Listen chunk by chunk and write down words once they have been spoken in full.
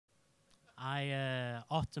I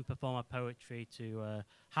often perform my poetry to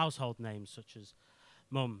household names such as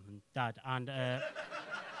Mum and Dad, and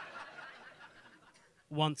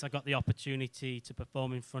once I got the opportunity to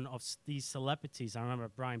perform in front of these celebrities. I remember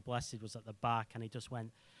Brian Blessed was at the back, and he just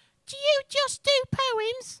went, "Do you just do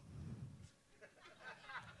poems?" I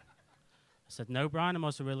said, "No, Brian, I'm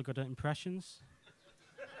also really good at impressions."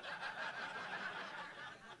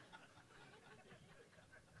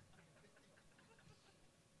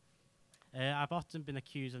 I've often been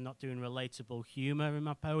accused of not doing relatable humour in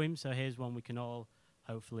my poems, so here's one we can all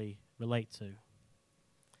hopefully relate to.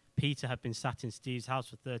 Peter had been sat in Steve's house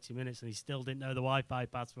for 30 minutes and he still didn't know the Wi-Fi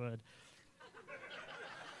password.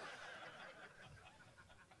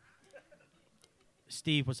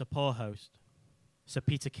 Steve was a poor host, so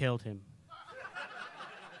Peter killed him.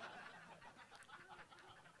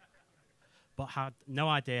 But had no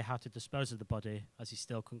idea how to dispose of the body as he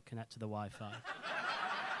still couldn't connect to the Wi-Fi.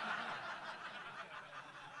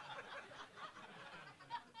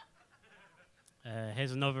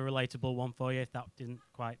 Here's another relatable one for you if that didn't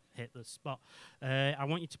quite hit the spot. I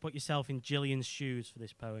want you to put yourself in Gillian's shoes for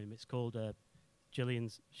this poem. It's called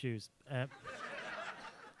Gillian's Shoes.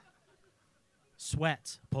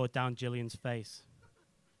 Sweat poured down Gillian's face.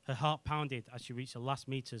 Her heart pounded as she reached the last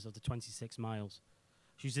meters of the 26 miles.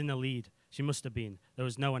 She was in the lead. She must have been. There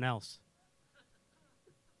was no one else.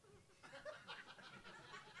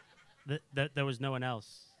 There was no one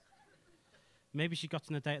else. Maybe she got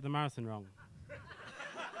on a date at the marathon wrong.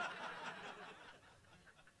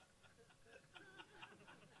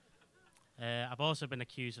 I've also been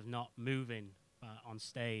accused of not moving on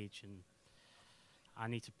stage, and I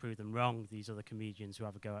need to prove them wrong, these other comedians who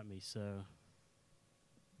have a go at me, so...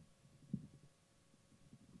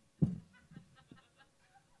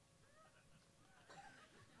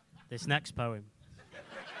 This next poem.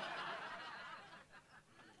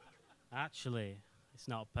 Actually, it's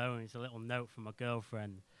not a poem, it's a little note from my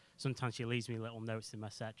girlfriend. Sometimes she leaves me little notes in my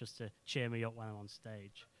set just to cheer me up when I'm on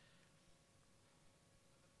stage.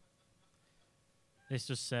 This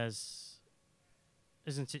just says,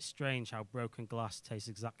 "Isn't it strange how broken glass tastes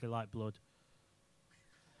exactly like blood?